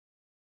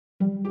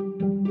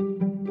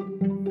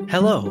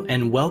Hello,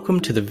 and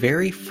welcome to the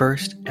very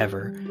first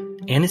ever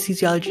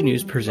Anesthesiology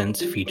News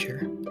Presents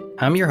feature.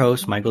 I'm your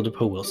host, Michael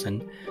DePoe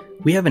Wilson.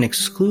 We have an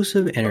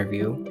exclusive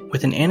interview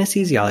with an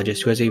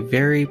anesthesiologist who has a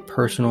very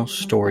personal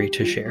story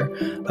to share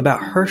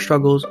about her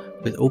struggles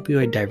with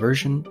opioid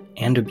diversion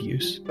and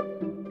abuse.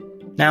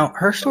 Now,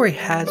 her story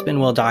has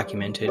been well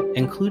documented,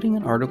 including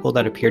an article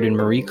that appeared in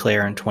Marie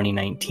Claire in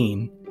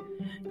 2019.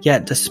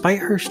 Yet, despite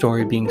her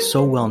story being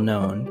so well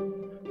known,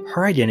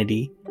 her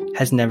identity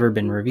has never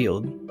been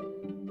revealed.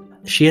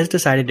 She has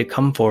decided to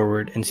come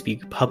forward and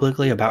speak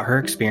publicly about her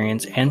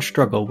experience and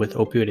struggle with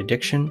opioid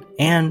addiction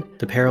and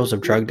the perils of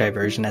drug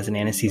diversion as an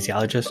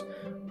anesthesiologist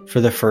for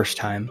the first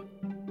time.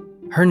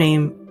 Her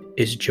name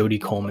is Jody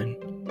Coleman.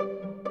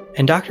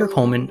 And Dr.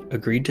 Coleman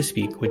agreed to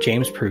speak with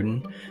James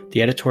Pruden,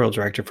 the editorial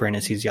director for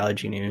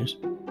Anesthesiology News,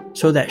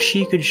 so that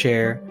she could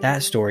share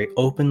that story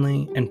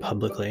openly and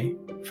publicly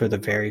for the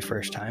very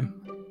first time.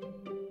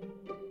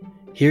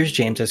 Here's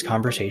James's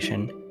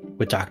conversation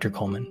with Dr.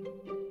 Coleman.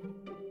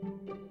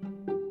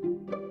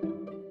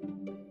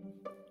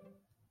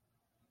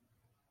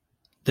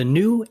 The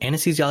new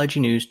Anesthesiology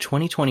News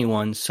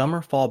 2021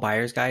 Summer Fall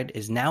Buyer's Guide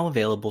is now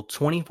available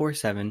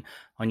 24/7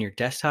 on your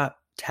desktop,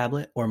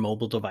 tablet, or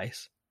mobile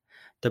device.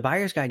 The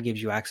Buyer's Guide gives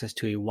you access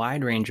to a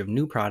wide range of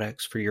new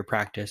products for your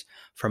practice,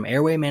 from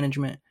airway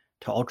management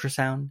to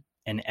ultrasound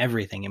and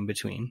everything in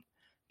between.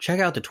 Check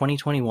out the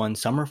 2021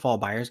 Summer Fall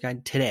Buyer's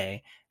Guide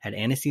today at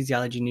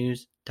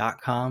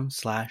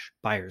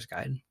anesthesiologynews.com/buyer's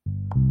guide.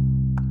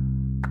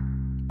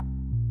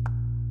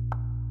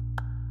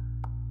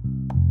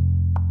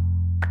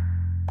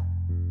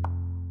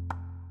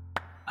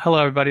 Hello,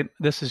 everybody.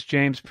 This is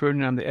James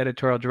Pruden. I'm the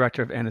editorial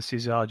director of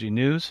Anesthesiology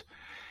News.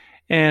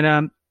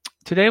 And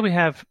today we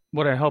have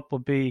what I hope will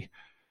be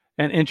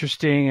an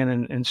interesting and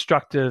an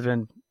instructive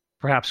and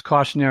perhaps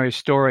cautionary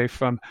story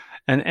from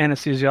an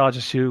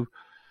anesthesiologist who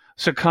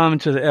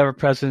succumbed to the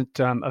ever-present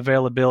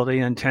availability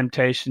and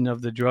temptation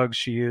of the drugs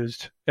she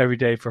used every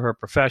day for her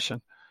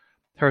profession.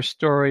 Her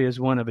story is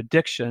one of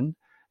addiction,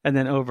 and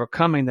then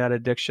overcoming that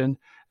addiction,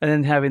 and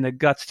then having the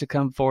guts to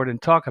come forward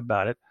and talk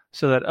about it,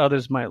 so that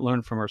others might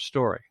learn from her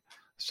story.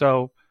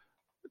 So,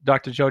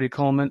 Dr. Jody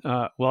Coleman,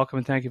 welcome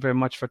and thank you very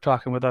much for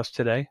talking with us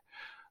today.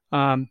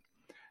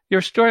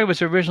 Your story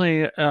was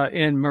originally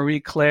in Marie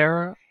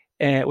Claire,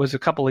 and it was a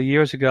couple of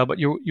years ago, but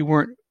you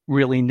weren't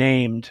really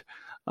named.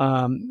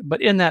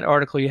 But in that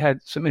article, you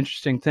had some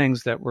interesting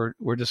things that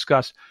were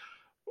discussed.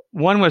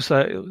 One was,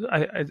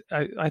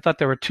 I thought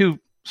there were two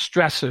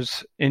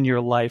stressors in your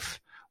life,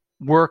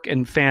 work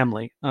and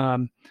family,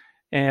 and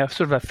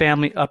sort of a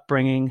family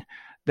upbringing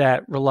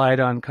that relied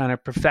on kind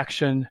of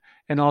perfection,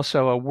 and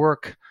also a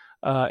work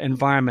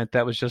environment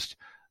that was just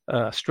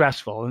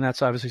stressful. And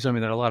that's obviously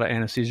something that a lot of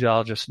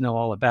anesthesiologists know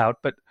all about.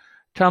 But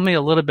tell me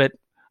a little bit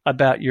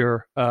about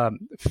your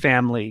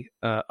family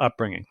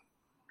upbringing.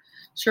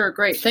 Sure,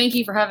 great. Thank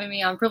you for having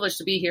me. I'm privileged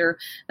to be here.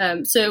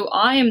 So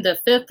I am the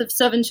fifth of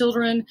seven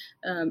children,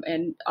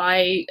 and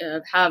I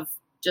have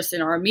just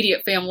in our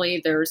immediate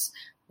family, there's,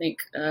 I think,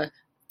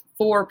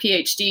 4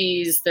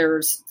 PhDs,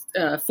 there's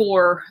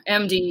 4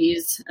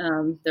 MDs,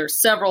 there's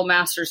several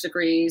master's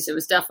degrees. It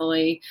was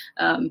definitely,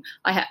 I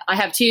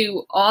have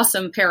 2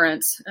 awesome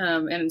parents.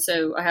 And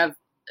so I have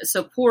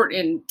support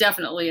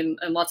definitely and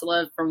lots of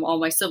love from all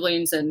my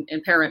siblings and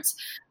parents,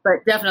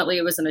 but definitely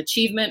it was an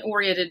achievement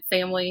oriented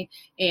family.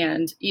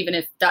 And even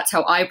if that's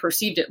how I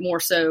perceived it,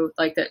 more so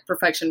like that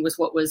perfection was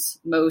what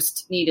was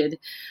most needed.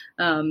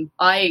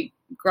 I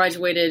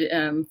graduated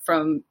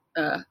from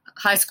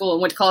high school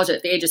and went to college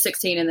at the age of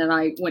 16, and then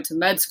I went to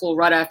med school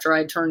right after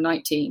I turned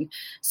 19.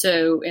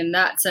 So in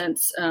that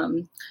sense,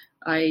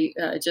 I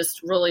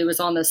just really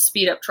was on the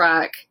speed up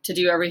track to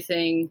do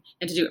everything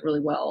and to do it really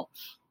well.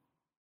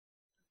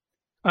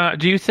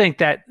 Do you think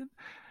that,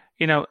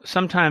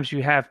 sometimes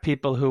you have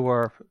people who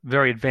are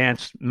very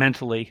advanced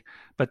mentally,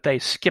 but they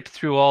skip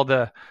through all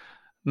the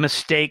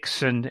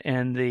mistakes and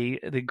the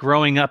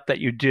growing up that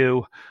you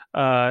do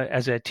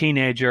as a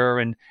teenager,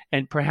 and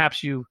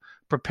perhaps you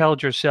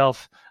propelled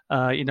yourself,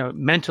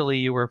 mentally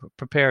you were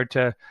prepared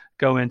to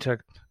go into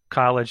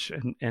college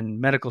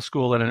and medical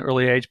school at an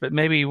early age, but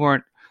maybe you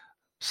weren't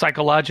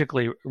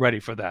psychologically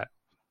ready for that.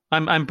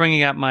 I'm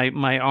bringing out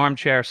my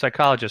armchair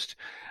psychologist,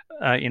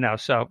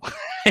 so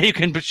you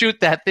can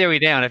shoot that theory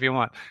down if you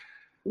want.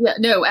 Yeah,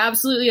 no,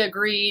 absolutely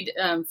agreed.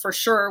 For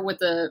sure, with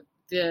the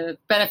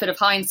benefit of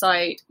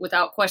hindsight,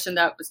 without question,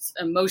 that was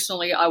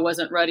emotionally, I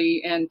wasn't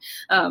ready. And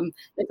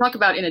they talk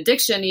about in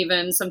addiction,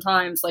 even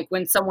sometimes, like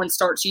when someone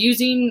starts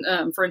using,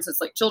 for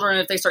instance, like children,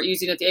 if they start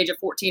using at the age of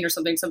 14 or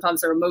something,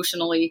 sometimes they're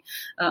emotionally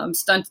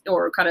stunted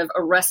or kind of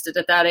arrested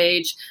at that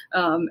age.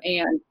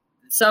 And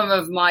some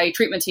of my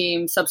treatment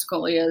team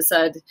subsequently has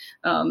said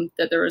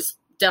that there was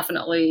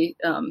definitely,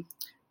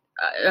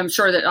 I'm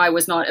sure that I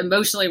was not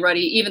emotionally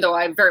ready, even though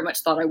I very much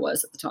thought I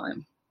was at the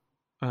time.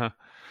 Uh-huh.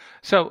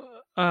 So,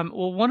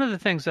 well, one of the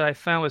things that I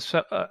found was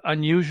so,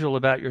 unusual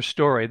about your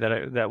story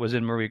that was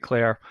in Marie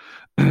Claire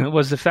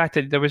was the fact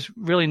that there was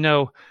really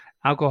no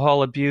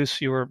alcohol abuse.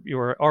 You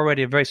were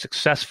already a very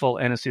successful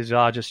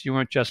anesthesiologist. You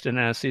weren't just an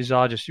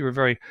anesthesiologist. You were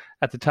very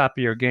at the top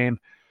of your game.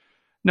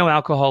 No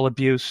alcohol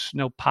abuse,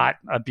 no pot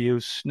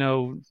abuse,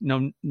 no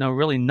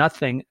really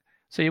nothing.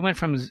 So you went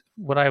from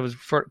what I was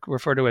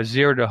refer to as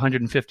 0 to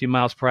 150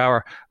 miles per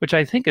hour, which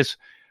I think is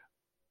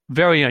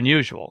very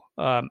unusual.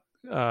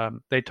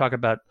 They talk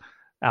about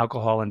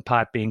alcohol and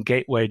pot being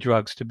gateway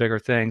drugs to bigger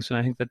things, and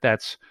I think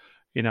that's,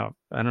 I don't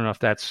know if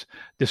that's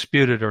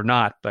disputed or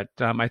not, but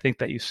I think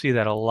that you see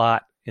that a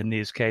lot in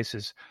these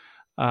cases.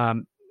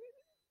 How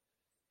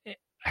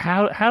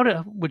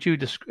would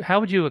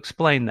you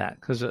explain that?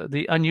 Because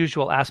the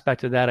unusual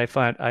aspect of that I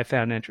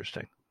found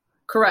interesting.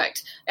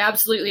 Correct.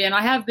 Absolutely. And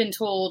I have been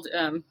told,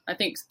 I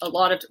think a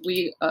lot of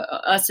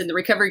us in the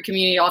recovery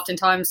community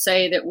oftentimes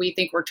say that we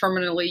think we're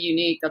terminally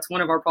unique. That's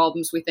one of our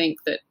problems. We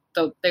think that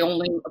they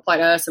only apply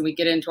to us, and we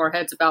get into our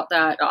heads about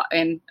that.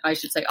 And I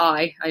should say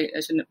I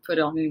shouldn't put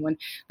it on anyone,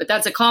 but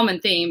that's a common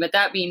theme. But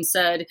that being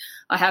said,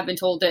 I have been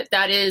told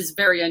that is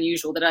very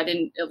unusual, that I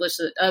didn't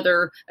elicit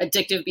other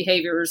addictive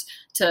behaviors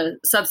to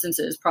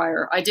substances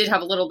prior. I did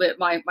have a little bit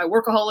my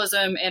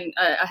workaholism, and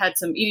I had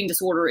some eating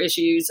disorder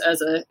issues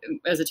as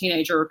a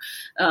teenager.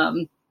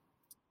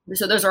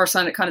 So those are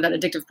kind of that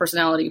addictive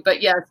personality.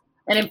 But yes,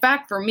 and in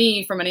fact, for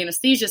me, from an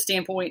anesthesia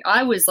standpoint,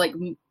 I was like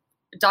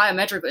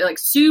diametrically, like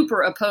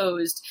super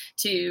opposed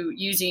to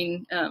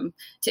using to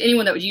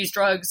anyone that would use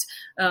drugs,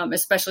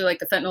 especially like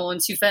the fentanyl and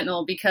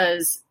sufentanil,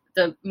 because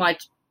my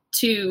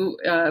two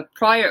of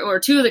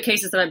the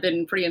cases that I've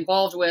been pretty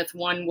involved with.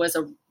 One was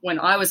when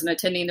I was an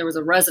attending, there was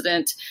a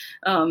resident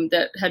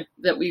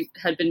that we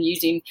had been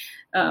using,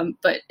 and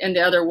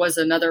the other was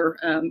another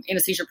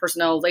anesthesia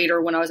personnel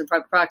later when I was in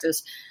private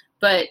practice.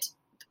 But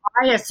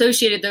I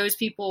associated those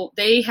people.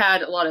 They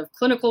had a lot of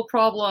clinical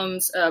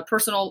problems,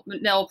 personal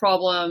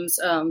problems,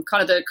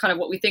 kind of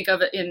what we think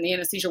of it in the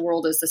anesthesia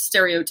world as the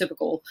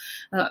stereotypical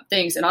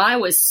things. And I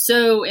was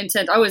so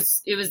intent.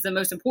 It was the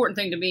most important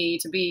thing to me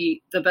to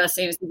be the best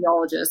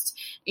anesthesiologist,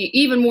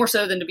 even more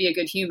so than to be a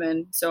good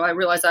human. So I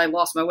realized I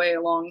lost my way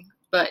along.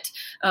 But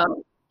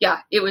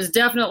it was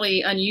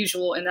definitely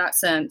unusual in that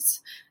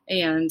sense.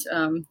 And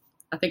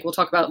I think we'll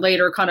talk about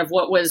later kind of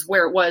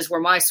where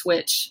my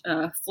switch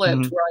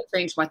flipped, where I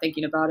changed my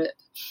thinking about it.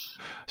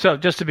 So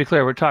just to be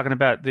clear, we're talking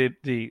about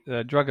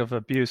the drug of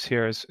abuse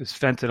here is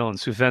fentanyl and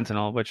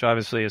sufentanil, which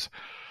obviously is,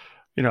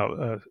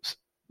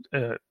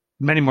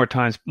 many more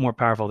times more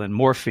powerful than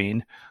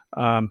morphine,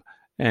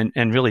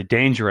 and really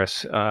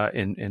dangerous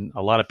in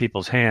a lot of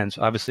people's hands.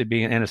 Obviously,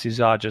 being an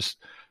anesthesiologist,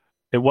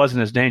 it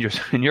wasn't as dangerous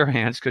in your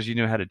hands because you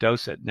knew how to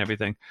dose it and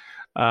everything.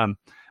 But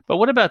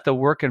what about the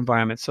work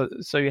environment?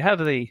 So you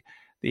have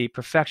the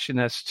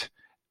perfectionist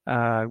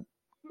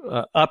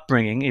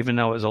upbringing, even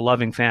though it was a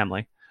loving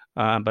family,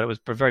 but it was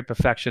very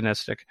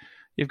perfectionistic.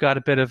 You've got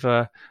a bit of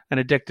an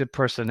addictive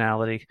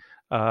personality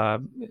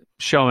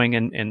showing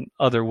in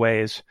other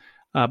ways,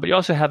 but you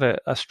also have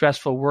a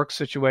stressful work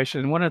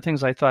situation. And one of the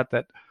things I thought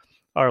that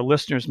our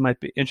listeners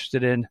might be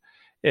interested in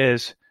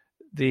is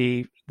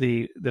the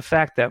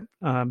fact that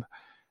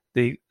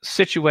the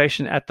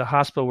situation at the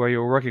hospital where you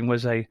were working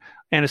was a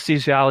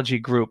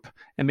anesthesiology group,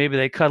 and maybe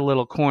they cut a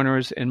little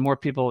corners and more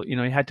people, you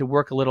had to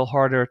work a little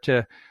harder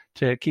to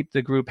keep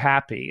the group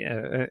happy.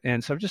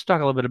 And so just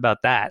talk a little bit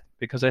about that,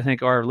 because I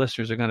think our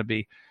listeners are going to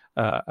be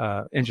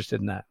interested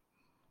in that.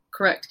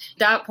 Correct.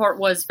 That part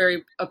was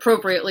very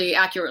appropriately,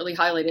 accurately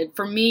highlighted.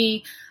 For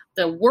me,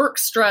 the work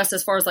stress,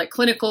 as far as like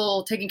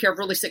clinical, taking care of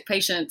really sick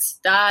patients,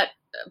 that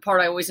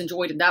part I always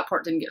enjoyed, and that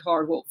part didn't get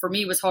hard. What for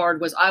me was hard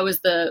was I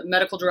was the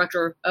medical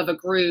director of a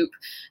group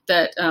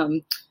that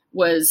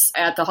was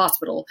at the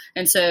hospital.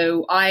 And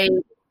so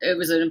it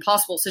was an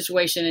impossible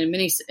situation, and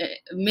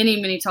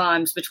many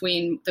times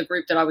between the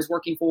group that I was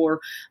working for,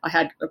 I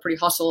had a pretty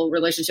hostile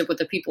relationship with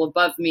the people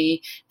above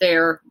me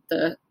there,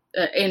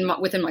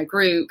 within my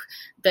group.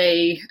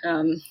 They,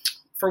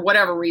 for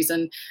whatever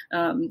reason,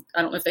 I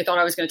don't know if they thought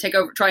I was going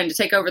to trying to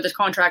take over the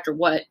contract or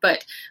what,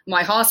 but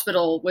my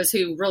hospital was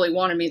who really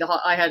wanted me.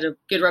 I had a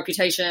good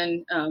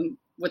reputation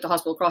with the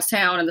hospital across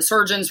town, and the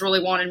surgeons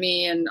really wanted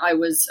me, and I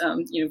was,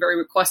 very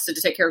requested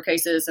to take care of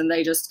cases, and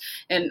they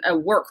and a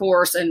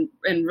workhorse and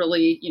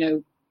really,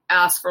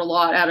 asked for a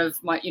lot out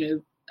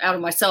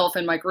of myself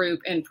and my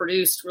group, and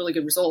produced really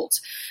good results.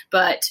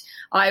 But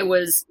I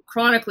was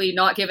chronically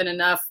not given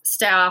enough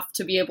staff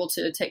to be able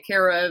to take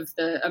care of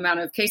the amount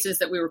of cases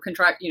that we were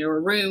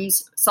or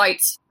rooms,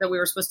 sites that we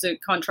were supposed to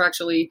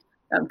contractually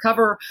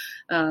cover.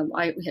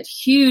 We had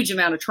huge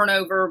amount of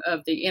turnover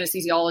of the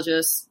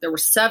anesthesiologists. There were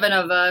 7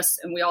 of us,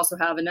 and we also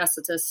have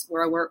anesthetists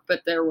where I work,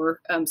 but there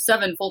were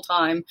 7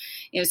 full-time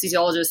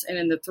anesthesiologists. And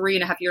in the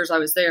 3.5 years I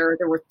was there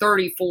were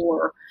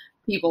 34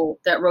 people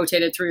that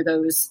rotated through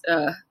those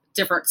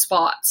different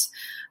spots.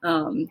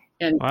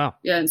 Wow.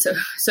 Yeah. And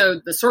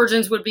so the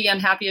surgeons would be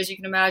unhappy, as you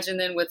can imagine,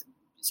 then with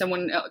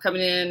someone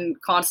coming in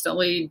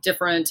constantly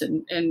different,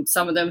 and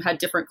some of them had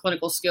different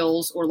clinical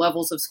skills or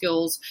levels of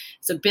skills.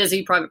 It's a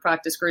busy private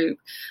practice group.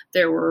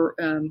 There were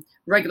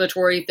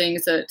regulatory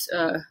things that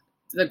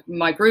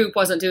my group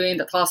wasn't doing,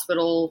 that the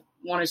hospital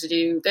wanted to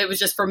do. It was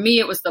just, for me,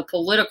 it was the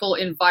political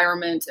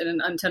environment in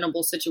an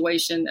untenable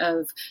situation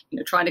of,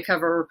 trying to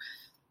cover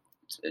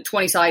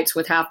 20 sites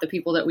with half the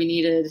people that we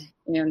needed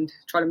and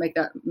try to make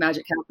that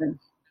magic happen.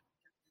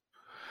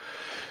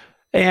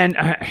 And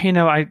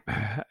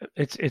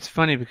it's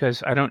funny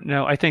because I don't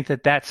know. I think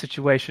that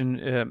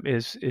situation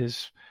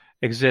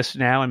exists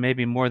now and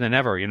maybe more than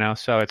ever.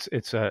 So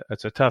it's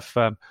a tough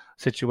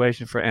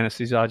situation for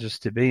anesthesiologists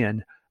to be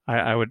in.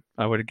 I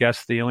would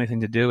guess the only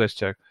thing to do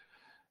is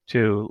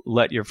to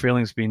let your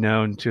feelings be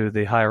known to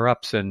the higher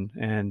ups and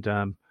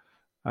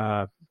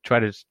try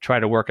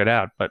to work it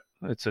out. But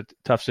it's a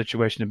tough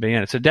situation to be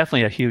in. It's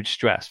definitely a huge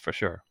stress for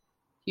sure.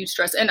 Huge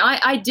stress. And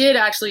I did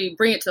actually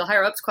bring it to the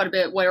higher ups quite a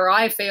bit. Where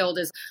I failed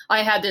is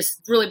I had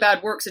this really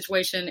bad work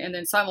situation, and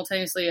then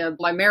simultaneously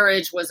my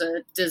marriage was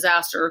a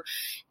disaster,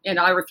 and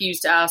I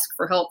refused to ask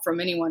for help from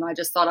anyone. I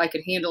just thought I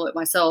could handle it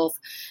myself.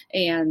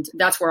 And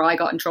that's where I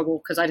got in trouble,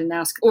 because I didn't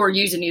ask or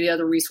use any of the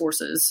other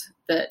resources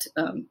that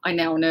I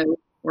now know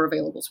were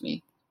available to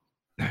me.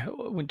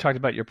 We talked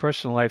about your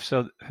personal life.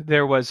 So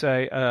there was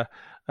I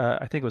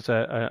think it was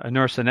a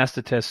nurse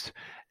anesthetist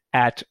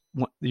at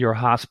your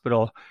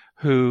hospital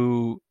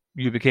who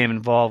you became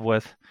involved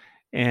with,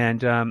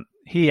 and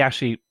he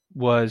actually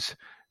was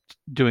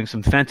doing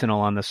some fentanyl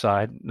on the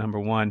side, number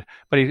one,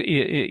 but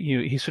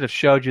he sort of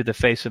showed you the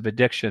face of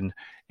addiction.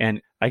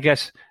 And I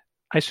guess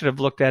I sort of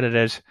looked at it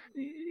as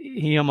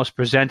he almost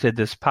presented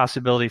this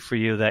possibility for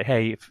you that,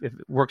 hey, if it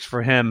works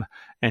for him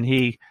and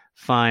he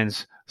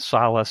finds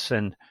solace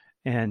and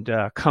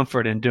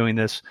comfort in doing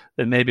this,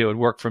 then maybe it would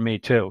work for me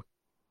too.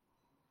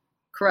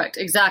 Correct.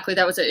 Exactly.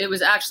 That was it. It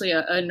was actually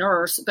a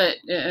nurse, but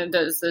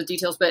those the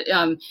details. But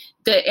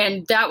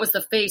and that was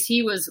the face.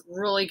 He was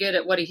really good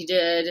at what he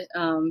did.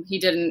 He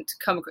didn't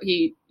come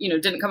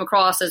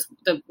across as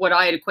what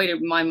I had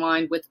equated in my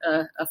mind with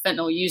a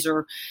fentanyl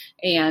user.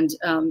 And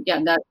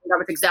that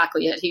was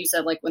exactly it. He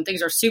said, like, when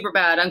things are super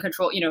bad,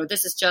 uncontrolled,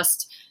 this is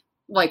just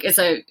like, it's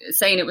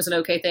saying it was an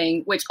okay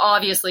thing, which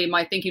obviously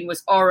my thinking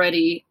was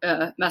already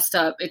messed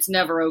up. It's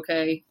never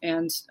okay.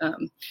 And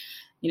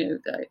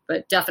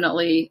but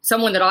definitely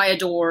someone that I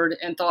adored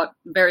and thought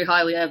very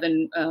highly of,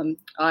 and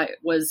I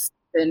was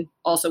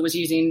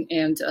using,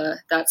 and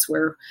that's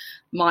where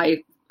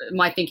my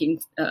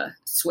thinking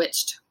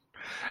switched.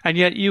 And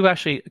yet you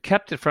actually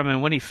kept it from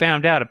him. When he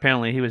found out,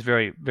 apparently he was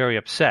very, very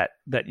upset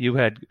that you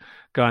had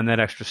gone that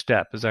extra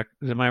step.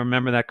 Am I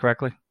remember that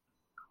correctly?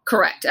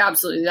 Correct.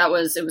 Absolutely. It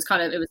was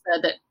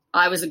said that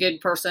I was a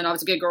good person. I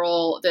was a good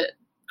girl, that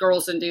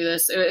girls didn't do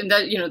this, and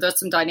that, there's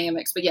some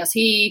dynamics. But yes,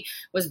 he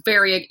was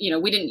very,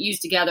 we didn't use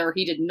together.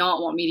 He did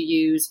not want me to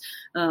use,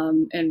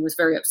 and was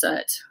very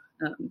upset.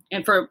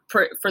 And for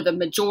the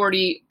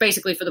majority,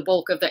 basically for the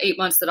bulk of the 8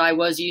 months that I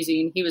was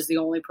using, he was the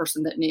only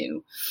person that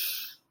knew.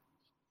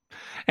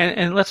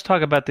 And let's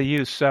talk about the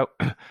use. So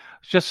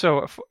just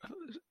so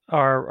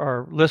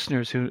our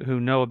listeners who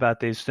know about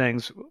these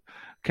things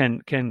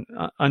can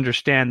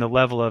understand the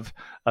level of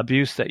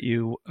abuse that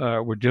you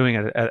were doing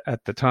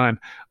at the time.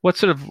 What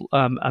sort of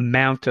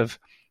amount of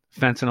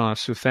fentanyl or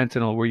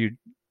sufentanil were you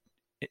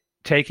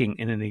taking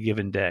in any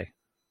given day?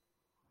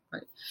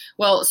 Right.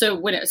 Well, so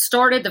when it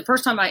started, the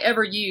first time I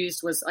ever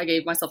used was I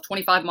gave myself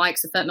 25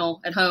 mics of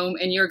fentanyl at home.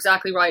 And you're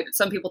exactly right.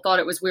 Some people thought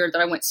it was weird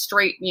that I went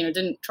straight,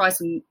 didn't try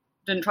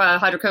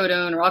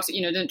hydrocodone or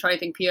didn't try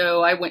anything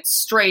PO. I went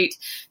straight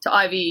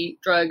to IV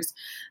drugs.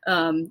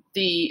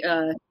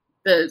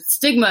 The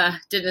stigma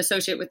didn't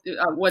associate with,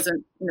 of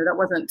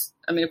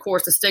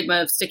course, the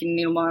stigma of sticking a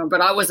needle in my arm,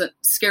 but I wasn't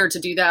scared to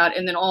do that.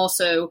 And then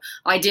also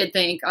I did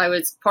think, I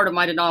was part of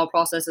my denial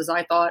process, as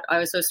I thought I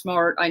was so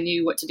smart. I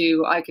knew what to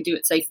do. I could do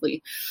it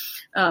safely.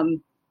 I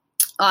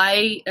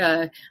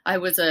said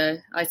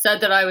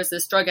that I was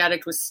this drug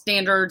addict with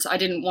standards. I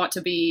didn't want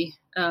to be,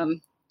 I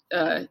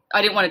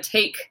didn't want to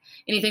take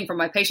anything from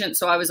my patients,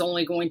 so I was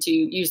only going to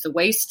use the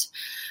waste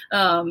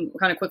kind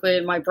of quickly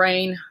in my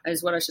brain,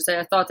 is what I should say.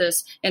 I thought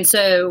this. And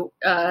so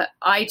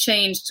I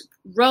changed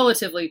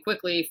relatively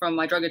quickly from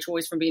my drug of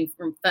choice from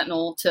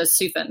fentanyl to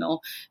sufentanil,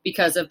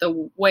 because of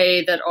the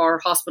way that our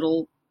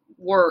hospital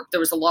worked. There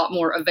was a lot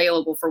more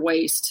available for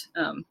waste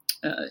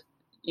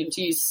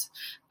to use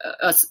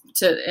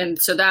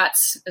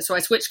so I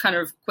switched kind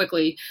of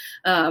quickly.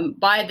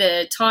 By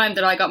the time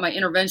that I got my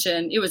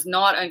intervention, it was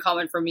not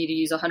uncommon for me to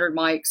use 100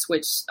 mics,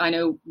 which I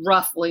know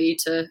roughly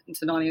to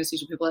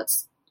non-anesthesia people,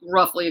 that's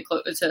roughly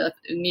close to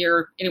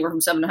near anywhere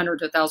from 700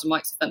 to 1,000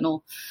 mics of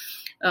fentanyl.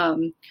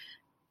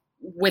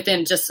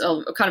 Within just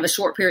kind of a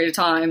short period of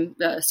time,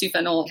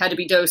 sufentanil had to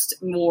be dosed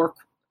more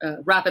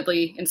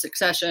rapidly in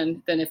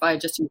succession than if I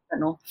had just used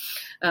fentanyl.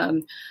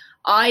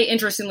 I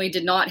interestingly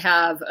did not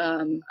have,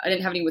 I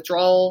didn't have any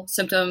withdrawal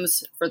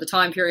symptoms for the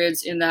time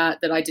periods in that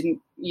I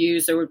didn't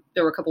use. There were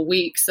a couple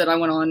weeks that I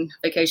went on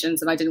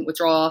vacations and I didn't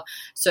withdraw.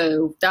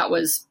 So that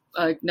was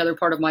another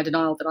part of my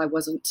denial, that I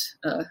wasn't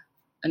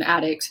an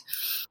addict.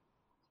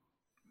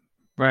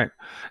 Right.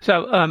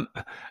 So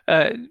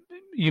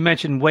you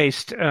mentioned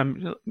waste.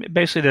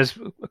 Basically, there's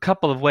a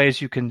couple of ways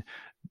you can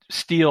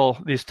steal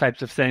these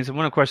types of things. And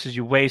one, of course, is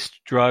you waste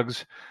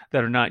drugs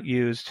that are not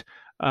used.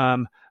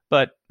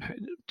 But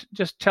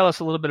just tell us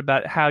a little bit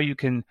about how you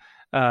can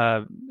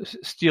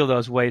steal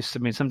those wastes. I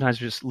mean, sometimes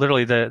just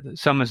literally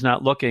someone's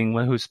not looking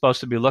who's supposed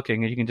to be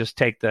looking, and you can just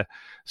take the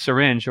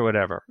syringe or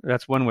whatever.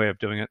 That's one way of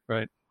doing it,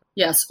 right?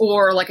 Yes,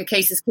 or like a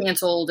case is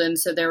canceled, and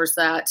so there's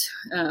that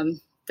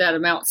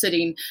amount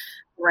sitting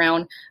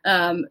around.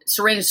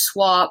 Syringe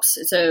swaps.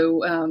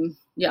 So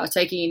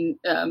taking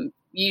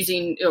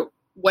using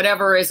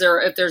whatever is there.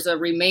 If there's a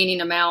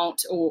remaining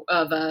amount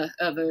of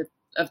the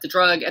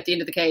drug at the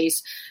end of the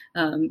case,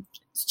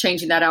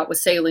 changing that out with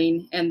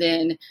saline, and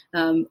then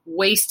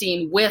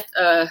wasting with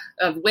a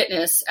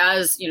witness,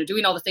 as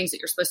doing all the things that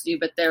you're supposed to do,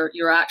 but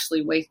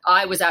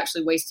I was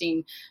actually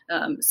wasting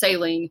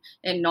saline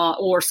and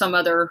or some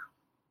other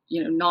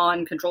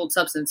non-controlled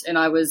substance, and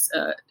I was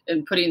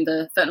and putting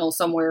the fentanyl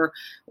somewhere,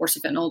 or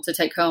fentanyl to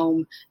take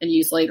home and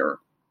use later.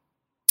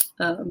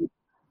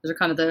 Those are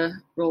kind of the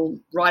real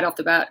right off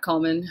the bat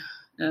common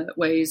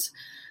ways.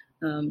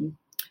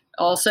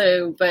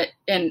 Also,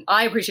 and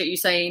I appreciate you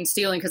saying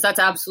stealing, because that's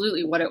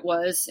absolutely what it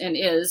was and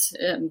is.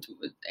 And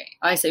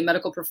I say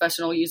medical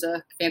professional, use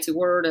a fancy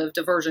word of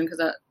diversion because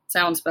that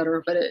sounds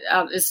better, but it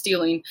is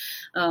stealing.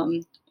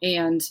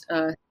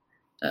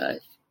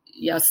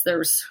 Yes,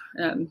 there's,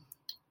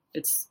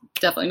 it's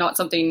definitely not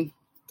something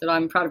that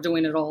I'm proud of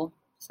doing at all.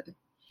 So.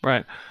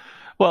 Right.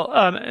 Well,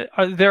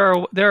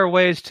 there are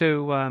ways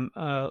to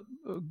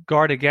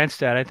guard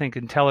against that. I think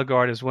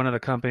IntelliGuard is one of the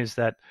companies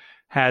that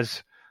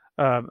has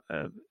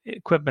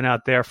equipment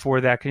out there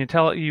for that. Can you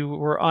tell, you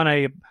were on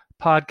a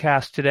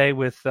podcast today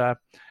with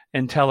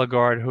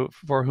IntelliGuard,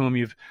 for whom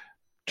you've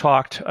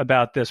talked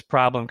about this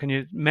problem. Can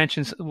you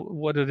mention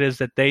what it is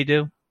that they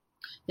do?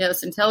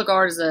 Yes,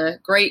 IntelliGuard is a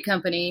great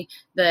company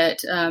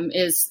that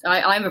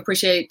I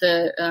appreciate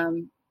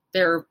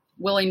their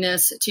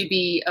willingness to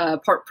be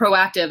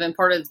proactive and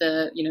part of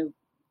the,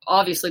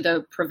 obviously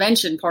the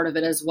prevention part of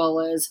it, as well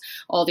as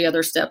all the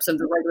other steps of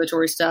the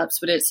regulatory steps.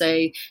 But it's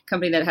a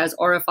company that has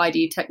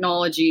RFID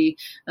technology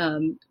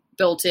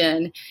built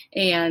in,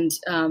 and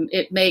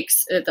it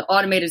makes the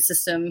automated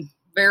system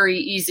very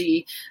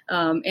easy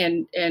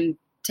and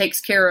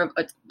takes care of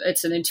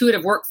it's an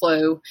intuitive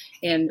workflow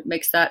and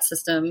makes that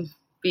system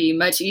be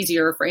much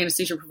easier for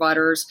anesthesia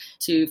providers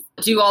to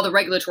do all the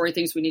regulatory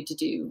things we need to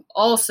do.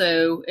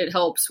 Also, it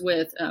helps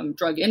with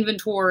drug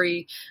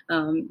inventory,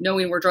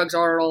 knowing where drugs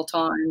are at all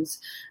times.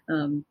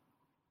 And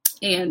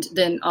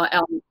then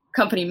at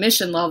company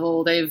mission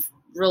level, they've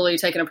really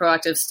taken a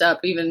proactive step,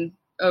 even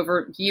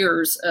over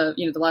years,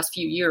 the last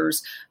few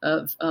years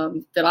of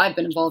that I've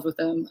been involved with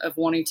them, of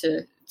wanting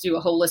to do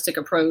a holistic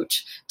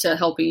approach to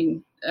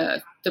helping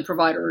the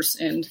providers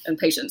and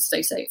patients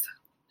stay safe.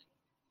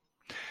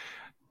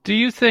 Do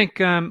you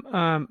think,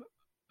 I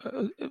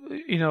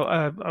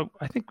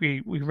think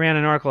we ran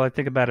an article, I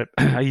think about it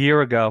a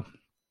year ago,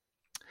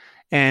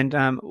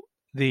 and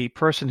the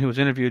person who was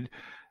interviewed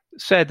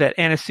said that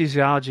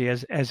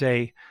anesthesiology as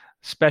a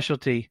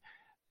specialty,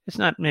 it's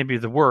not maybe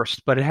the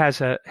worst, but it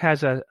has a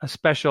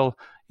special,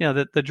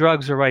 the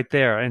drugs are right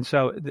there. And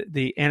so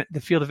the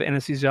field of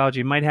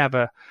anesthesiology might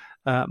have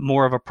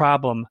more of a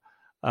problem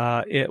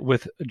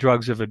with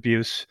drugs of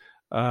abuse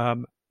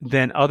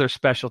than other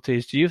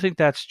specialties. Do you think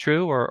that's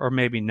true, or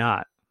maybe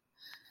not?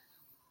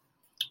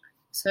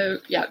 So,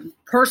 yeah,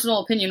 personal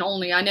opinion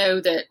only. I know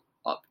that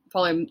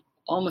probably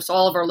almost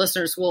all of our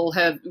listeners will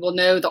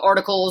know the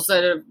articles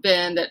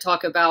that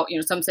talk about,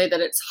 some say that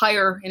it's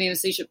higher in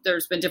anesthesia.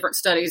 There's been different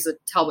studies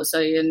that Talbot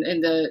study in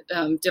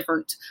the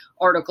different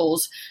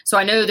articles. So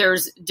I know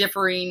there's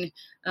differing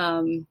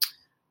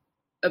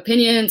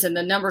opinions, and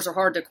the numbers are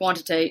hard to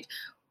quantitate.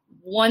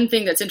 One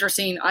thing that's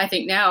interesting, I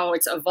think now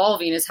it's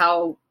evolving, is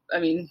how,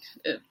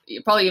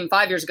 probably even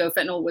 5 years ago,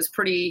 fentanyl was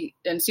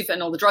and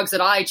sufentanil, the drugs that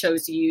I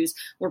chose to use,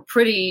 were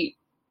pretty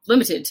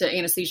limited to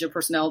anesthesia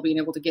personnel being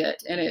able to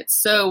get. And it's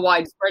so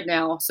widespread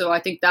now. So I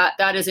think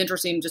that is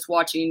interesting, just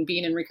being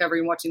in recovery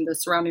and watching the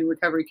surrounding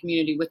recovery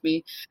community with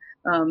me.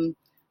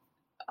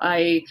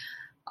 I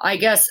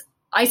guess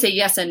I say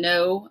yes and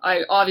no.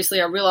 I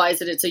realize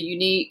that it's a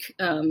unique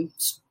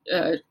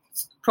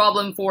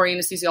problem for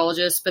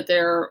anesthesiologists, but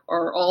there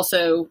are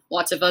also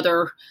lots of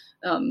other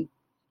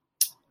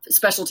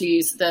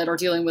specialties that are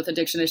dealing with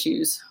addiction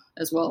issues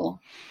as well.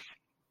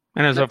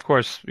 And as of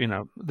course,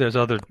 there's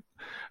other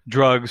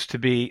drugs to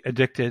be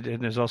addicted,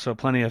 and there's also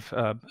plenty of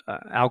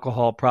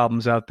alcohol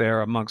problems out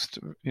there amongst,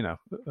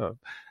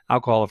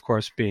 alcohol, of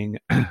course, being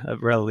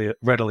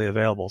readily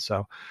available.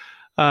 So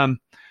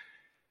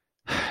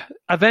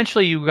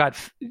eventually you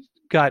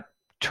got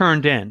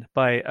turned in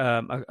by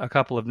a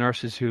couple of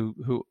nurses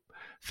who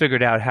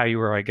figured out how you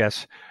were, I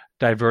guess,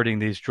 diverting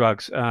these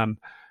drugs.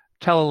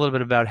 Tell a little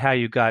bit about how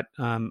you got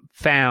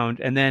found,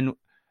 and then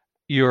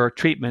your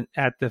treatment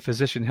at the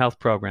Physician Health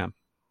Program.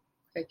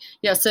 Okay.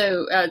 Yeah,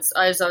 so as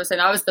I was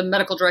saying, I was the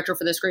medical director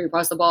for this group. I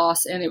was the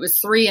boss, and it was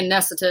 3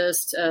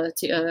 anesthetists,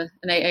 an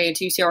AA and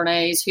 2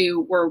 CRNAs,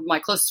 who were my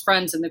closest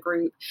friends in the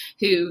group,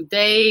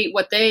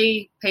 what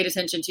they paid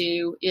attention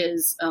to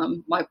is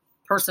my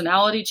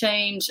personality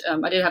change.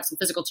 I did have some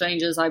physical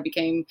changes. I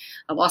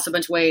lost a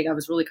bunch of weight. I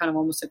was really kind of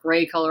almost a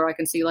gray color, I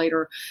can see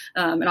later.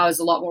 And I was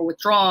a lot more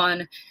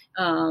withdrawn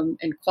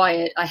and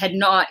quiet. I had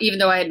not, even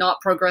though I had not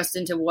progressed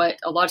into what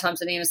a lot of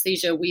times in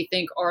anesthesia we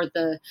think are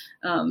the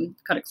kind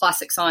of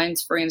classic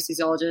signs for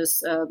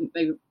anesthesiologists,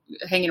 maybe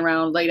hanging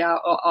around late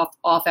out,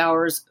 off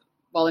hours,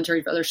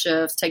 volunteering for other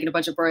shifts, taking a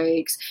bunch of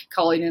breaks,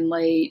 calling in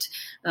late,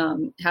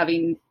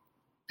 having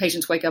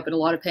patients wake up in a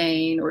lot of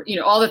pain, or,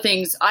 all the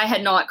things. I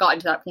had not gotten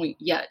to that point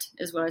yet,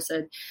 is what I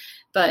said.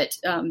 But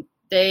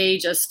they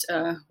just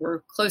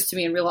were close to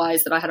me and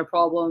realized that I had a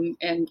problem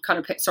and kind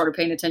of started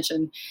paying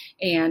attention.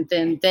 And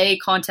then they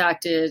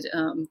contacted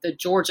the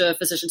Georgia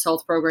Physicians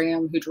Health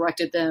Program, who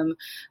directed them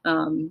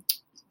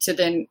to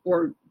then,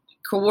 or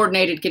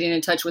coordinated getting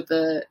in touch with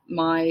the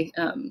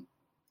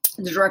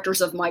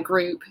directors of my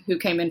group who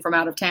came in from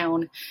out of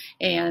town.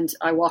 And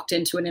I walked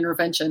into an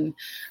intervention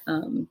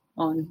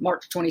on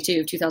March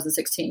 22 of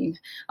 2016.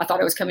 I thought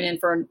I was coming in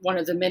for one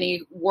of the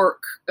many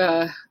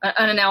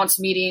unannounced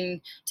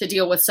meeting to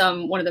deal with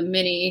one of the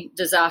many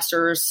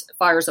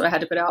fires that I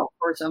had to put out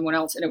for someone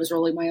else. And it was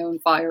really my own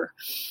fire.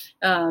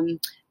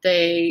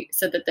 They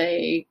said that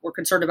they were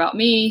concerned about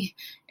me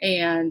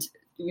and,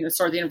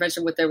 started the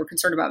intervention with, they were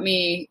concerned about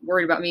me,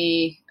 worried about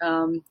me,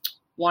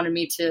 wanted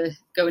me to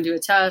go and do a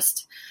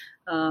test.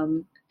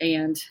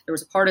 And there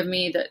was a part of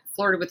me that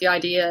flirted with the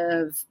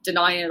idea of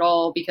denying it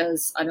all,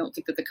 because I don't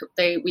think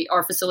that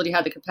our facility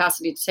had the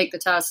capacity to take the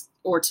test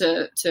or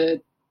to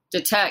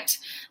detect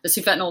the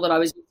sufentanil that I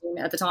was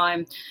using at the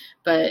time.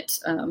 But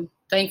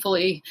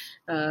thankfully,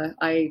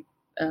 I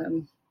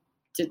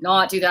did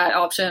not do that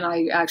option.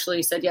 I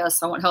actually said,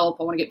 yes, I want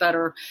help. I want to get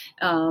better.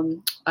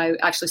 I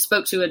actually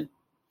spoke to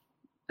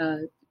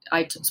the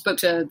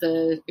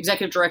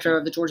executive director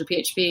of the Georgia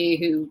PHP,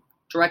 who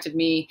directed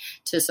me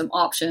to some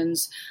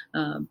options,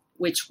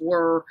 which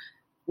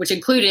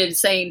included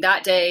saying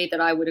that day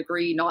that I would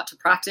agree not to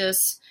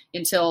practice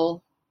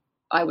until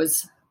it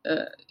was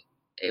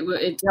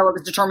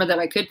determined that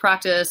I could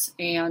practice,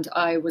 and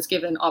I was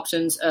given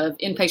options of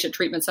inpatient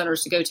treatment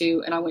centers to go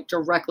to, and I went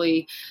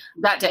directly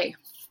that day.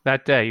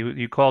 That day,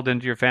 you called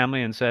into your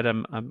family and said,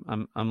 "I'm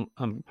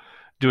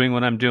doing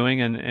what I'm doing,"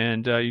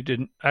 and you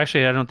didn't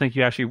actually. I don't think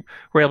you actually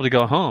were able to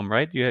go home,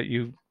 right?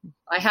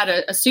 I had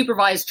a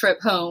supervised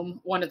trip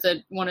home. One of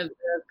the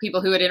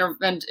people who had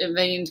intervened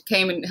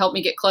came and helped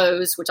me get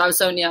clothes, which I was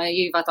so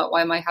naive. I thought,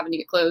 why am I having to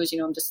get clothes?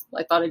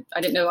 I thought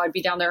I didn't know I'd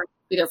be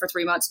there for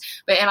 3 months.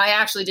 And I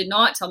actually did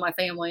not tell my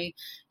family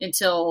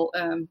until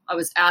I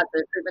was at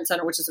the treatment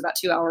center, which is about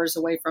 2 hours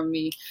away from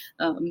me,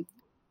 and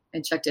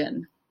checked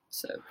in.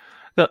 So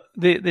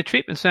the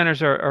treatment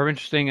centers are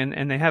interesting,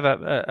 and they have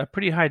a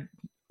pretty high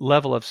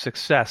level of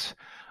success.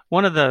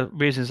 One of the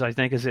reasons, I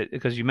think, is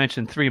because you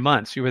mentioned 3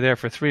 months. You were there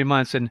for 3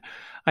 months, and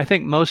I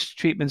think most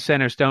treatment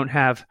centers don't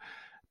have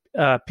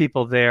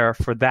people there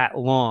for that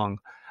long,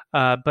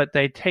 but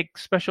they take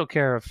special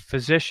care of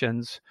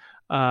physicians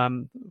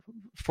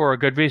for a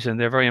good reason.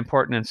 They're very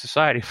important in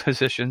society,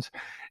 physicians,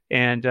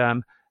 and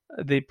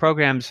the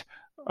programs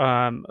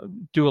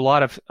do a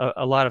lot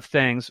of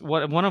things.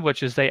 One of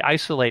which is they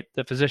isolate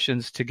the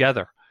physicians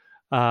together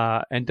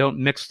and don't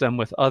mix them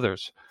with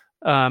others.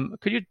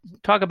 Could you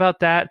talk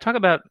about that? Talk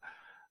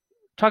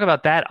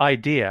about that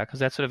idea, because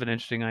that's sort of an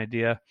interesting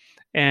idea,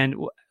 and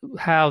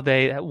what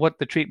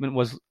the treatment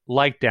was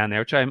like down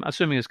there, which I'm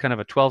assuming is kind of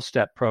a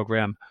 12-step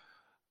program,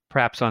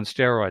 perhaps on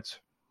steroids.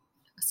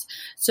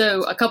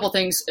 So a couple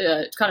things,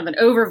 kind of an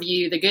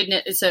overview.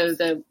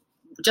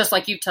 Just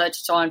like you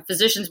touched on,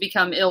 physicians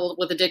become ill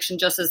with addiction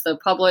just as the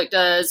public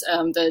does.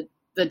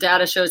 The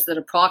data shows that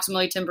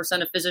approximately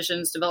 10% of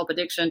physicians develop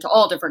addiction to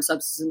all different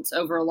substances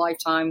over a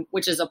lifetime,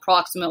 which is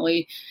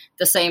approximately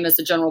the same as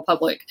the general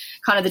public.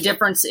 Kind of the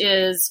difference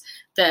is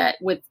that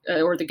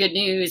or the good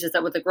news is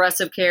that with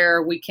aggressive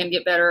care, we can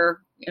get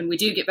better, and we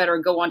do get better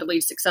and go on to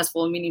lead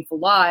successful and meaningful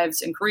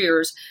lives and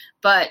careers.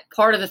 But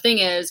part of the thing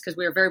is, because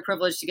we are very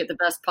privileged to get the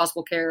best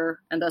possible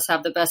care and thus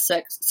have the best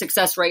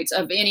success rates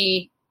of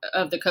any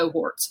of the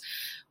cohorts.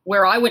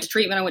 Where I went to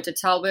treatment, I went to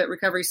Talbot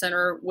Recovery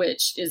Center,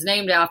 which is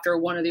named after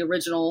one of the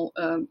original,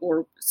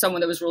 or someone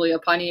that was really a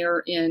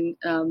pioneer in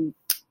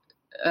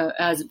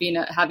as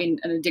having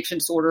an addiction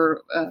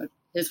disorder.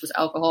 His was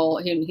alcohol.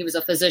 He was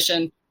a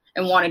physician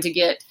and wanted to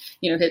get,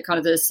 hit kind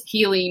of this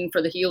healing for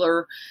the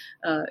healer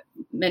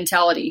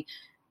mentality.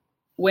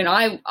 When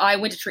I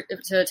went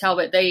to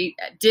Talbot, they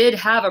did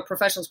have a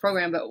professionals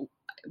program, but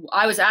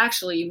I was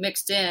actually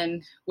mixed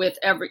in with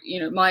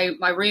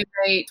my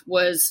roommate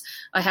was,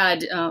 I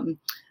had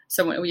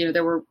someone,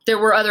 there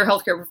were other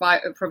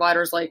healthcare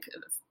providers like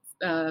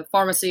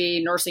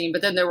pharmacy, nursing,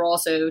 but then there were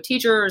also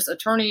teachers,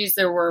 attorneys.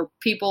 There were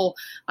people,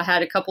 I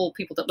had a couple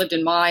people that lived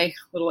in my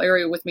little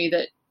area with me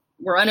that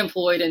were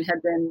unemployed and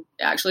had been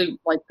actually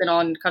been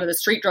on kind of the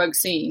street drug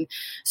scene.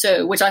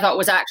 So, which I thought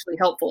was actually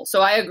helpful.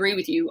 So I agree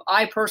with you.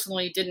 I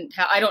personally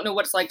I don't know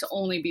what it's like to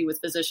only be with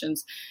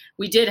physicians.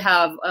 We did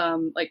have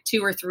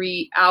 2 or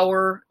 3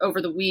 hour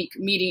over the week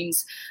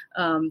meetings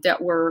that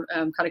were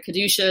kind of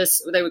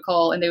caduceus, they would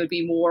call, and they would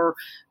be more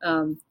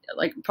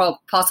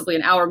possibly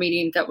an hour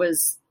meeting that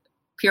was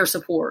peer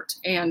support,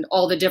 and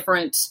all the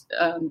different,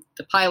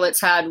 the pilots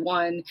had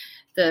one,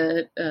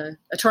 the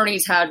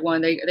attorneys had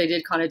one. They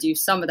did kind of do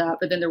some of that,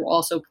 but then there were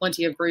also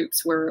plenty of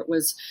groups where it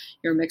was,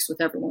 you're mixed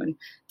with everyone.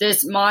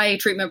 My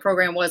treatment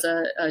program was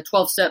a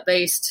 12-step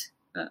based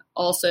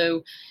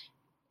also.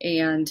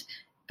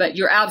 But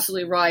you're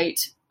absolutely right.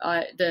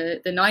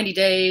 The 90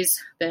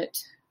 days that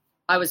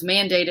I was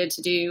mandated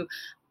to do,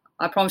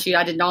 I promise you,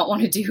 I did not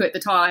want to do at the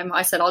time.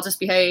 I said, I'll just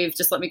behave.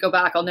 Just let me go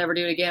back. I'll never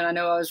do it again. I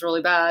know I was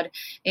really bad.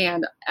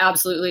 And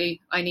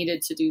absolutely, I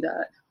needed to do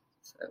that.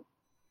 So.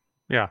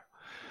 Yeah.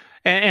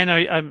 And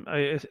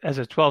as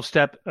a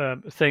 12-step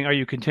thing, are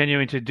you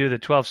continuing to do the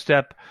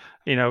 12-step,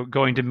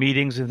 going to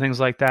meetings and things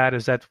like that?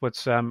 Is that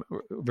what's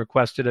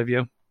requested of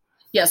you?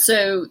 Yeah.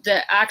 So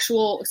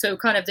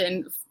kind of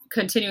then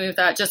continuing with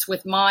that, just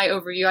with my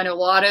overview, I know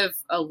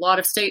a lot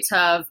of states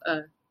have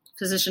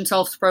physician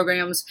health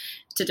programs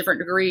to different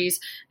degrees.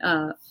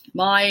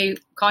 My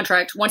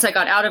contract, once I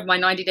got out of my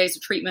 90 days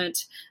of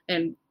treatment,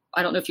 and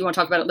I don't know if you want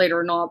to talk about it later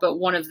or not, but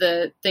one of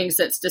the things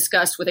that's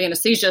discussed with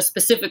anesthesia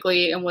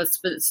specifically, and with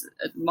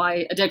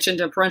my addiction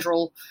to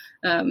parenteral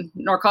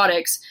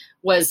narcotics,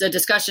 was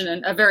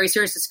a very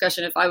serious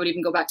discussion if I would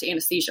even go back to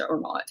anesthesia or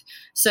not.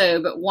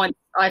 So, but once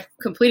I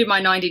completed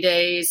my 90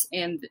 days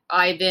and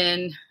I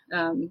then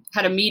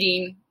had a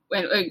meeting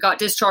and got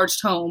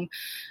discharged home,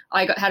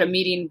 had a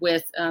meeting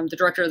with the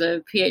director of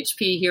the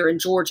PHP here in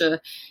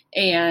Georgia,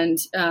 and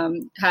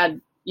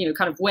had,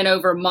 kind of went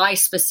over my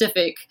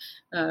specific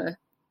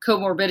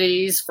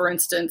comorbidities, for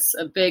instance,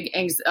 a big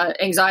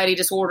anxiety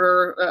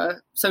disorder,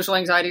 social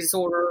anxiety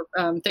disorder,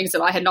 things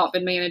that I had not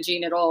been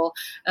managing at all,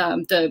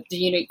 the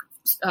unique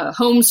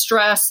home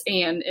stress,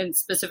 and in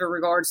specific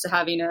regards to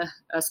having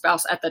a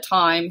spouse at the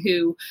time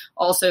who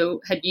also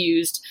had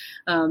used,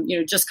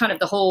 just kind of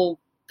the whole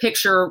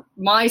picture,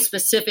 my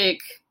specific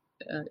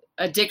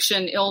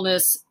addiction,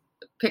 illness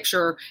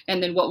picture,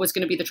 and then what was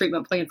going to be the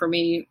treatment plan for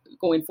me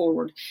going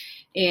forward.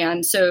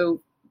 And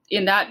so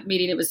in that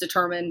meeting, it was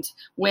determined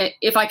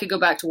if I could go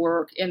back to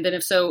work, and then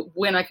if so,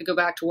 when I could go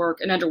back to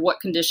work and under what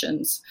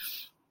conditions.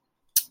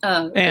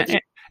 And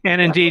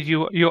indeed,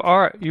 you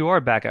are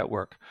back at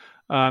work.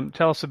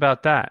 Tell us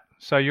about that.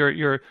 So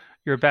you're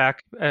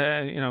back,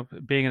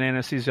 being an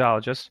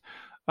anesthesiologist.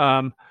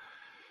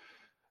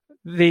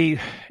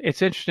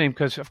 It's interesting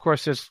because, of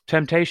course, there's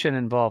temptation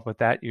involved with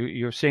that.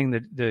 You're seeing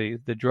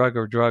the drug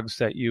or drugs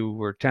that you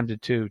were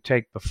tempted to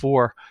take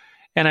before,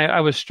 and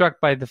I was struck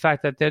by the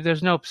fact that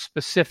there's no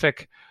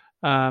specific,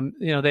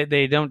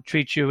 they don't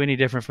treat you any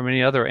different from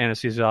any other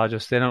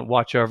anesthesiologist. They don't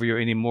watch over you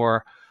any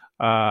more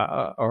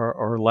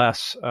or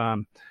less,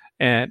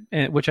 and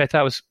which I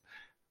thought was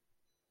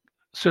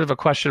sort of a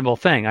questionable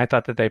thing. I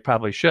thought that they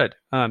probably should.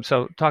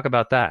 So talk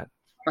about that.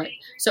 Right.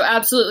 So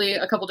absolutely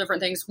a couple different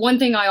things. One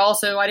thing I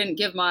didn't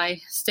give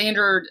my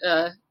standard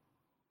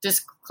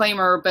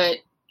disclaimer, but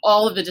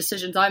all of the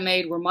decisions I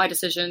made were my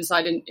decisions.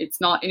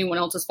 It's not anyone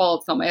else's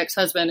fault. It's not my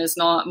ex-husband. It's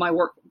not my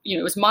work.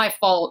 It was my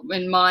fault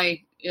in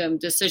my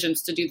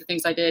decisions to do the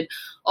things I did.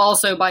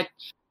 Also,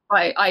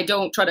 I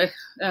don't try to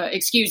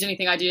excuse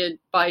anything I did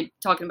by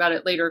talking about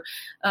it later.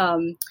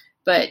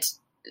 But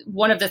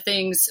one of the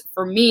things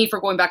for me for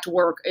going back to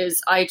work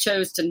is I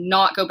chose to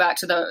not go back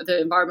to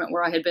the environment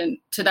where I had been,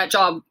 to that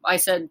job. I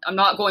said, I'm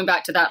not going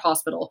back to that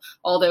hospital,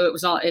 although it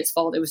was not its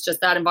fault. It was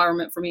just that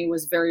environment for me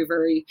was very,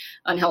 very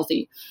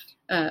unhealthy.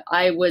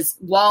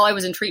 While I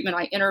was in treatment,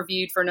 I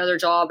interviewed for another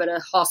job at a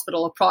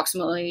hospital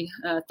approximately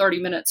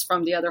 30 minutes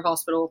from the other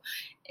hospital,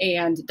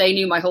 and they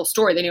knew my whole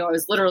story. They knew I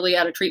was literally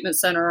at a treatment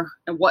center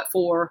and what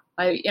for.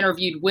 I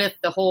interviewed with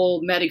the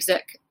whole med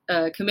exec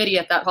committee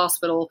at that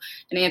hospital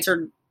and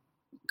answered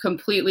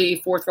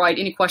completely forthright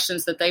any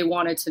questions that they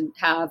wanted to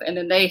have. And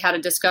then they had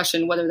a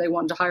discussion whether they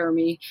wanted to hire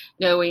me,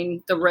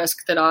 knowing the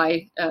risk that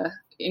I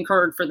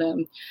incurred for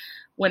them.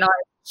 When I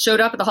showed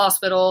up at the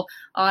hospital,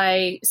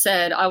 I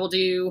said, I will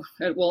do,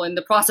 in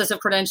the process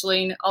of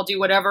credentialing, I'll do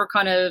whatever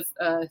kind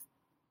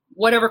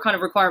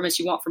of requirements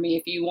you want from me.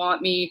 If you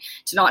want me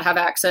to not have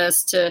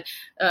access to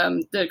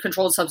the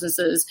controlled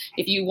substances,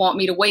 if you want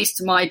me to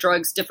waste my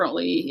drugs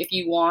differently, if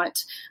you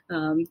want,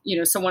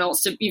 someone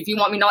else to, if you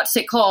want me not to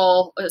take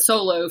call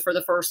solo for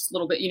the first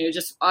little bit,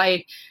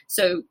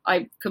 so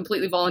I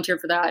completely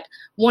volunteered for that.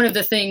 One of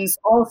the things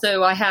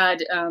also I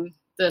had,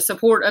 the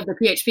support of the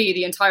PHP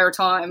the entire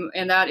time,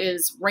 and that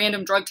is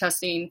random drug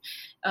testing,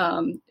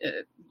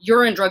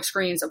 urine drug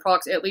screens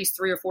at least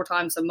 3 or 4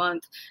 times a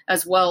month,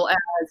 as well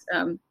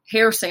as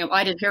hair sample.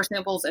 I did hair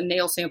samples and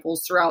nail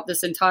samples throughout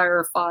this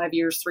entire 5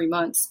 years, 3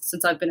 months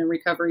since I've been in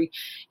recovery,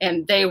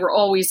 and they were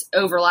always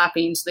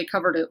overlapping. So they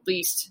covered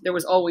that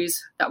was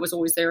always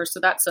there. So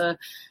that's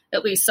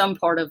at least some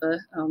part of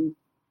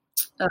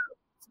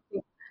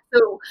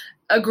So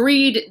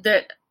agreed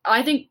that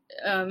I think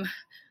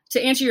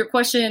to answer your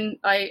question,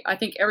 I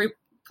think every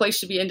place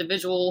should be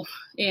individual,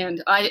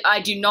 and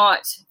I do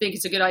not think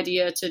it's a good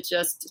idea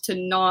to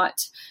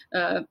not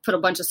put a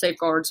bunch of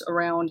safeguards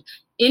around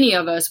any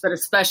of us, but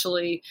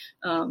especially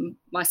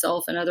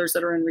myself and others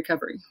that are in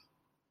recovery.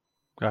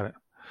 Got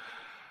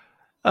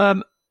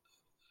it.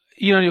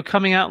 You're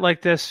coming out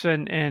like this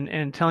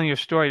and telling your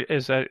story,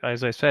 as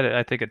I said,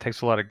 I think it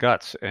takes a lot of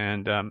guts.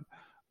 And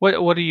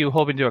what are you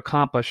hoping to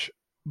accomplish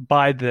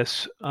by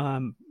this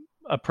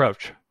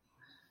approach?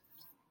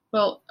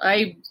 Well,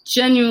 I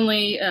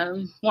genuinely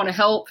want to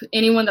help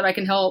anyone that I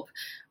can help.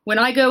 When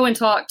I go and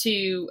talk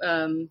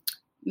to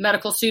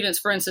medical students,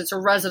 for instance,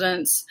 or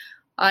residents,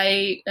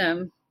 I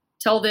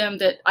tell them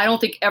that I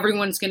don't think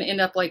everyone's going to end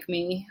up like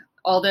me.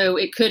 Although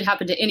it could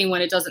happen to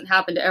anyone, it doesn't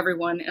happen to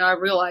everyone, and I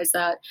realize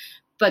that.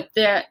 But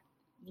that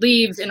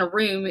leaves in a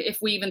room,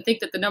 if we even think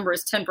that the number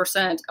is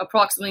 10%,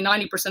 approximately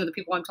 90% of the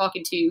people I'm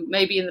talking to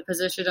may be in the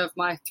position of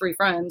my 3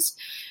 friends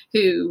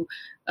who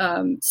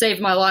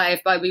saved my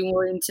life by being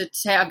willing to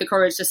have the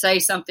courage to say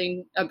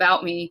something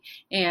about me.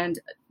 And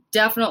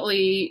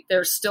definitely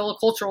there's still a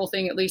cultural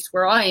thing, at least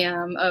where I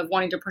am, of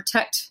wanting to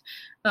protect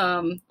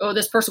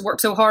this person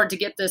worked so hard to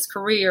get this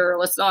career.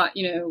 Let's not,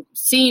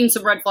 seeing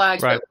some red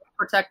flags, right, but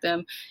protect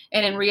them.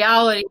 And in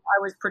reality,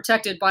 I was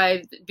protected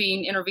by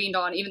being intervened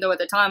on, even though at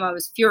the time I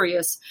was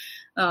furious.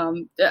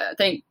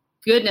 Thank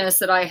goodness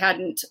that I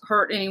hadn't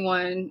hurt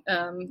anyone,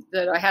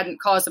 that I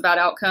hadn't caused a bad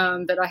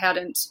outcome, that I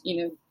hadn't,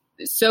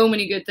 so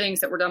many good things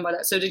that were done by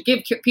that. So to give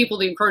people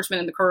the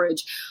encouragement and the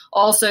courage,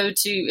 also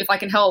to, if I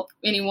can help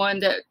anyone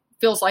that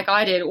feels like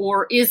I did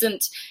or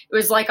isn't, it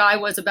was like I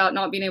was about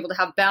not being able to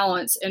have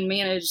balance and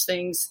manage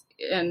things.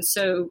 And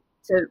so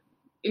to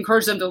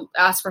encourage them to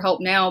ask for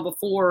help now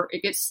before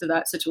it gets to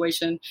that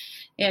situation,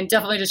 and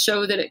definitely to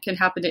show that it can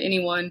happen to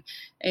anyone.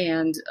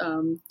 And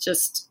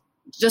just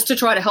to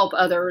try to help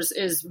others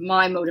is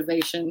my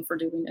motivation for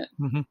doing it.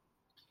 Mm-hmm.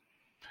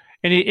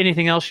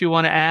 Anything else you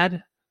want to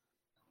add?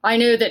 I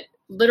know that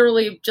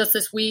literally just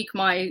this week,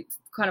 my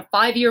kind of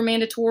 5-year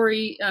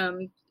mandatory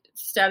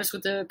status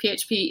with the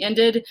PHP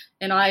ended,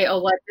 and I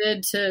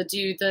elected to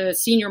do the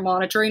senior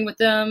monitoring with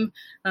them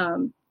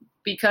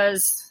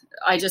because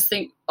I just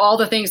think all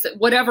the things that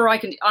whatever I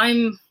can,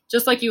 I'm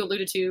just like you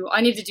alluded to,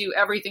 I need to do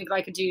everything that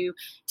I can do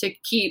to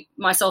keep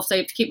myself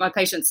safe, to keep my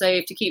patients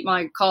safe, to keep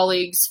my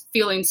colleagues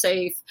feeling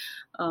safe.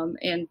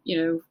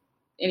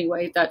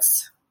 Anyway,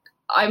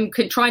 I'm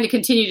trying to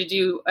continue to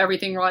do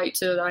everything right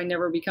so that I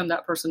never become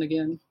that person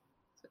again.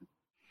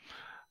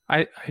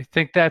 I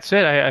think that's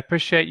it. I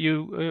appreciate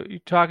you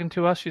talking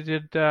to us. You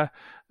did a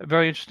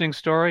very interesting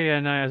story,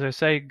 and as I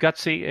say,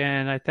 gutsy.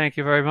 And I thank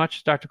you very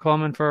much, Dr.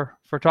 Coleman, for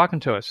talking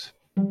to us.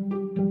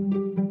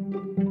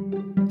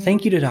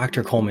 Thank you to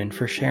Dr. Coleman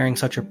for sharing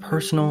such a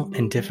personal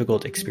and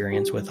difficult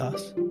experience with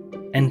us.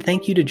 And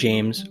thank you to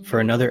James for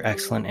another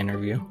excellent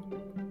interview.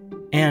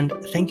 And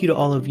thank you to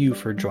all of you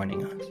for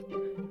joining us.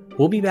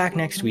 We'll be back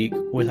next week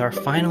with our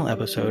final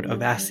episode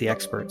of Ask the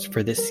Experts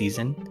for this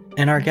season,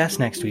 and our guest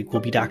next week will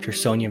be Dr.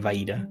 Sonia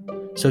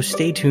Vaida, so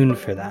stay tuned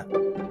for that.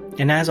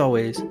 And as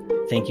always,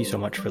 thank you so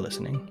much for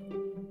listening.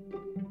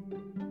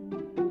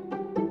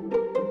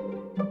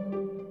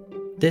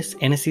 This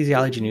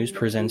Anesthesiology News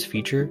Presents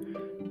feature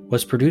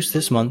was produced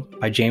this month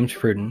by James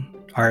Pruden,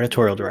 our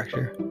editorial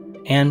director,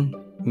 and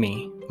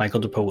me,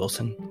 Michael DePoe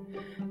Wilson.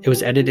 It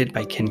was edited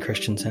by Ken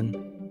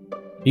Christensen.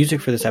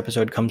 Music for this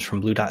episode comes from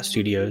Blue Dot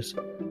Studios.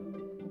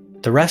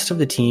 The rest of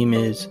the team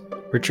is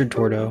Richard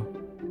Tordo,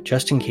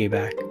 Justin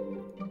Kabak,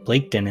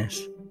 Blake Dennis,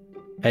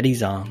 Betty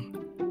Zong,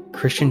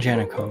 Christian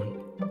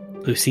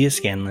Janacone, Lucia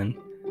Scanlon,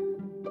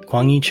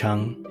 Kwang-Yi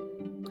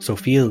Chung,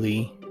 Sophia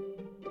Lee,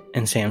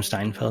 and Sam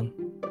Steinfeld.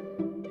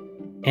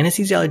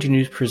 Anesthesiology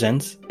News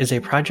Presents is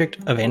a project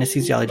of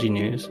Anesthesiology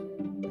News,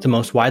 the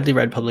most widely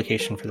read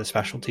publication for the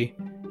specialty,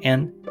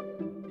 and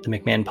the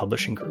McMahon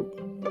Publishing Group.